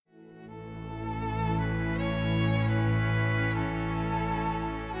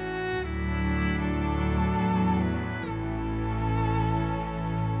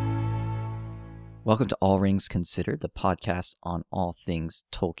Welcome to All Rings Considered, the podcast on all things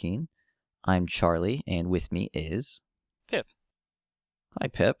Tolkien. I'm Charlie, and with me is... Pip. Hi,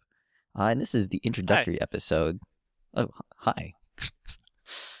 Pip. And this is the introductory episode. Oh, hi.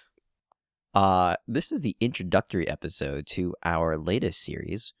 This is the introductory episode to our latest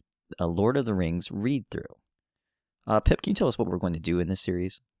series, a Lord of the Rings read-through. Pip, can you tell us what we're going to do in this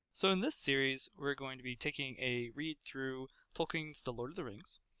series? So in this series, we're going to be taking a read through Tolkien's The Lord of the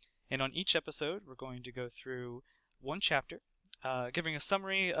Rings. And on each episode, we're going to go through one chapter, giving a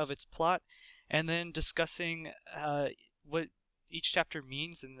summary of its plot, and then discussing what each chapter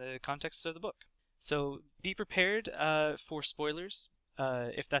means in the context of the book. So be prepared for spoilers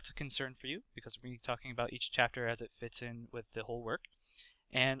if that's a concern for you, because we're going to be talking about each chapter as it fits in with the whole work.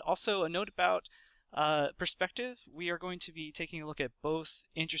 And also a note about perspective, we are going to be taking a look at both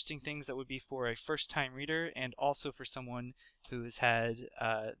interesting things that would be for a first-time reader and also for someone who has had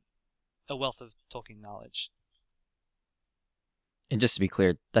a wealth of Tolkien knowledge. And just to be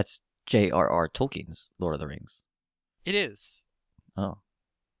clear, that's J.R.R. Tolkien's Lord of the Rings. It is. Oh,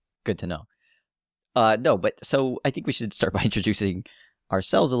 good to know. No, but so I think we should start by introducing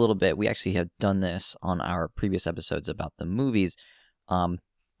ourselves a little bit. We actually have done this on our previous episodes about the movies,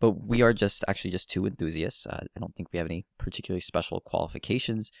 but we are just two enthusiasts. I don't think we have any particularly special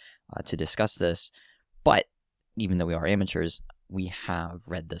qualifications to discuss this, but even though we are amateurs, we have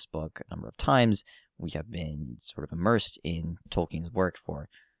read this book a number of times. We have been sort of immersed in Tolkien's work for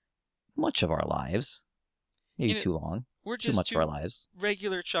much of our lives. Maybe too long. We're too just much of our lives.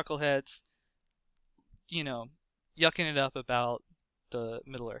 Regular chuckleheads, yucking it up about the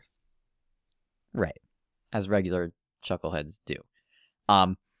Middle Earth. Right. As regular chuckleheads do.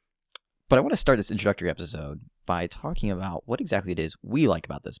 But I want to start this introductory episode by talking about what exactly it is we like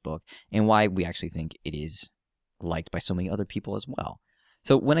about this book and why we actually think it is liked by so many other people as well.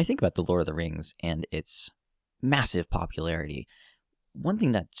 So when I think about The Lord of the Rings and its massive popularity, one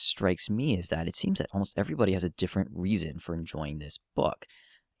thing that strikes me is that it seems that almost everybody has a different reason for enjoying this book.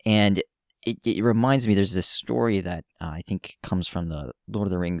 And it reminds me, there's this story that I think comes from the Lord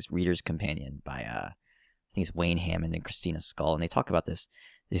of the Rings Reader's Companion by, I think it's Wayne Hammond and Christina Scull. And they talk about this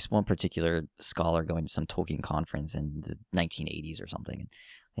one particular scholar going to some Tolkien conference in the 1980s or something.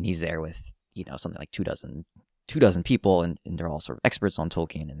 And he's there with, something like two dozen people, and they're all sort of experts on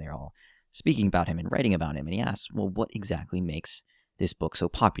Tolkien, and they're all speaking about him and writing about him. And he asks, well, what exactly makes this book so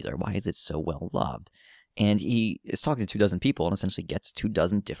popular? Why is it so well loved? And he is talking to 24 people and essentially gets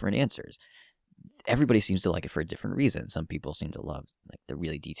 24 different answers. Everybody seems to like it for a different reason. Some people seem to love like the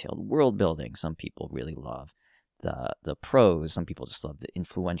really detailed world building. Some people really love the prose. Some people just love the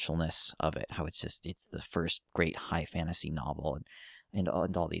influentialness of it, how it's the first great high fantasy novel and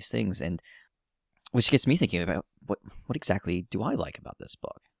all these things. And which gets me thinking about what exactly do I like about this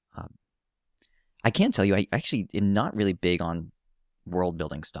book? I can tell you, I actually am not really big on world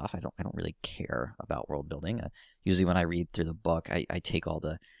building stuff. I don't really care about world building. Usually, when I read through the book, I take all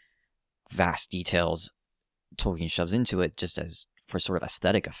the vast details Tolkien shoves into it just as for sort of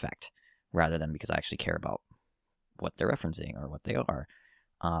aesthetic effect, rather than because I actually care about what they're referencing or what they are.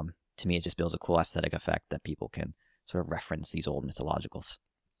 To me, it just builds a cool aesthetic effect that people can sort of reference these old mythological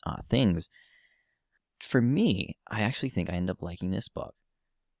things. For me, I actually think I end up liking this book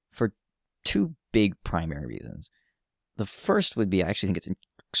for two big primary reasons. The first would be I actually think it's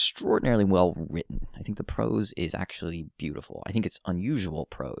extraordinarily well written. I think the prose is actually beautiful. I think it's unusual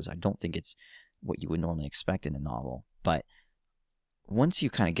prose. I don't think it's what you would normally expect in a novel. But once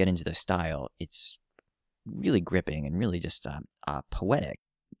you kind of get into the style, it's really gripping and really just poetic.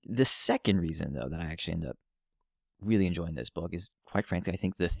 The second reason, though, that I actually end up really enjoying this book is, quite frankly, I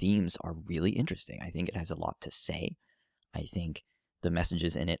think the themes are really interesting. I think it has a lot to say. I think the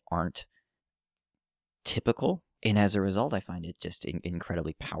messages in it aren't typical, and as a result, I find it just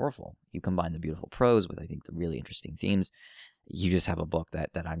incredibly powerful. You combine the beautiful prose with, I think, the really interesting themes, you just have a book that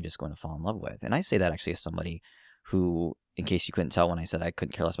I'm just going to fall in love with. And I say that actually as somebody who, in case you couldn't tell when I said I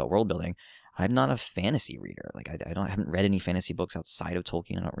couldn't care less about world building, I'm not a fantasy reader. Like I haven't read any fantasy books outside of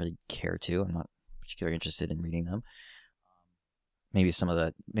Tolkien. I don't really care to. I'm not particularly interested in reading them. Maybe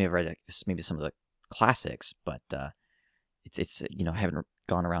I've read maybe some of the classics, but it's I haven't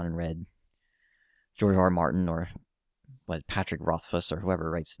gone around and read George R. R. Martin or Patrick Rothfuss or whoever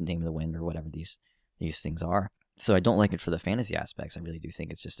writes Name of the Wind or whatever these things are. So I don't like it for the fantasy aspects. I really do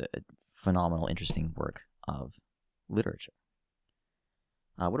think it's just a phenomenal, interesting work of literature.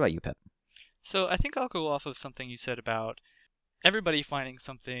 What about you, Pep? So I think I'll go off of something you said about everybody finding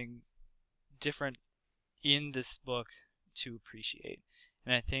something different in this book to appreciate.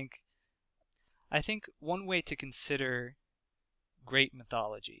 And I think one way to consider great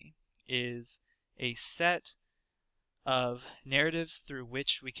mythology is a set of narratives through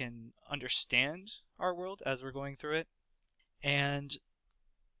which we can understand our world as we're going through it. And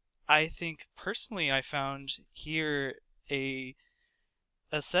I think personally I found here a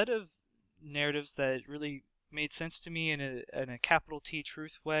set of narratives that really made sense to me in a capital T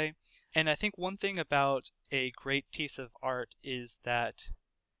truth way. And I think one thing about a great piece of art is that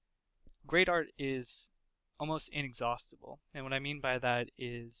great art is almost inexhaustible. And what I mean by that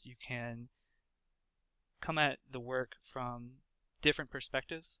is you can come at the work from different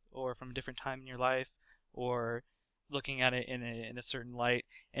perspectives or from a different time in your life or looking at it in a certain light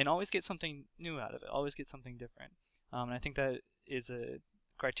and always get something new out of it, always get something different. And I think that is a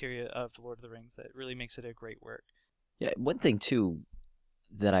criteria of The Lord of the Rings that really makes it a great work. Yeah, one thing too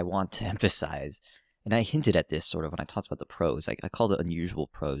that I want to emphasize, and I hinted at this sort of when I talked about the prose, I called it unusual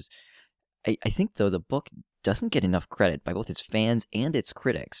prose. I think, though, the book doesn't get enough credit by both its fans and its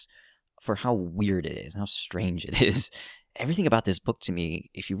critics for how weird it is and how strange it is. Everything about this book, to me,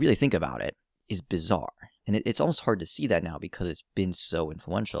 if you really think about it, is bizarre. And it's almost hard to see that now because it's been so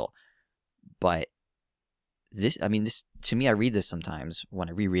influential. But this, to me, I read this sometimes, when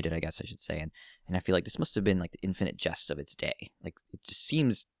I reread it, I guess I should say, and I feel like this must have been like the infinite jest of its day. Like, it just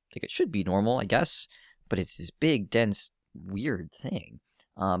seems like it should be normal, I guess, but it's this big, dense, weird thing.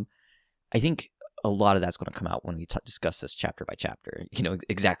 I think a lot of that's going to come out when we discuss this chapter by chapter.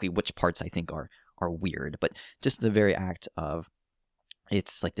 Exactly which parts I think are weird, but just the very act of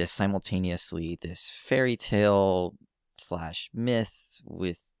it's like this simultaneously this fairy tale / myth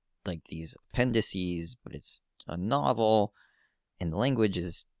with like these appendices, but it's a novel, and the language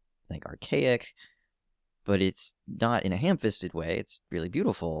is like archaic, but it's not in a ham-fisted way. It's really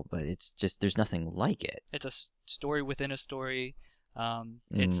beautiful, but it's just there's nothing like it. It's a story within a story.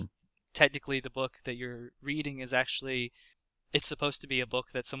 It's technically the book that you're reading is actually, it's supposed to be a book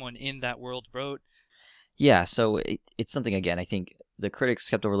that someone in that world wrote. Yeah, so it's something, again, I think the critics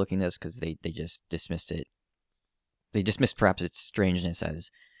kept overlooking this because they just dismissed it. They dismissed perhaps its strangeness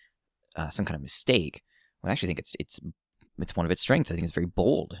as some kind of mistake, when I actually think it's one of its strengths. I think it's very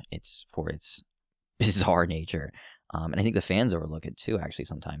bold. It's for its bizarre nature. And I think the fans overlook it too, actually,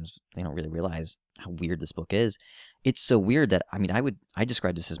 sometimes. They don't really realize how weird this book is. It's so weird that, I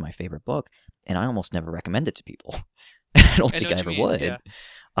describe this as my favorite book, and I almost never recommend it to people. I don't think I ever would.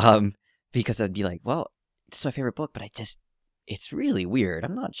 Yeah. Because I'd be like, well, this is my favorite book, but it's really weird.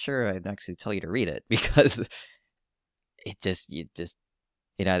 I'm not sure I'd actually tell you to read it, because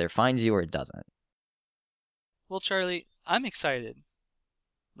it either finds you or it doesn't. Well, Charlie, I'm excited.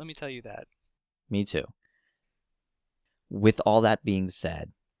 Let me tell you that. Me too. With all that being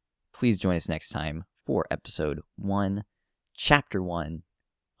said, please join us next time for episode 1, chapter 1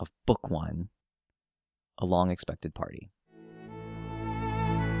 of book 1, A Long Expected Party.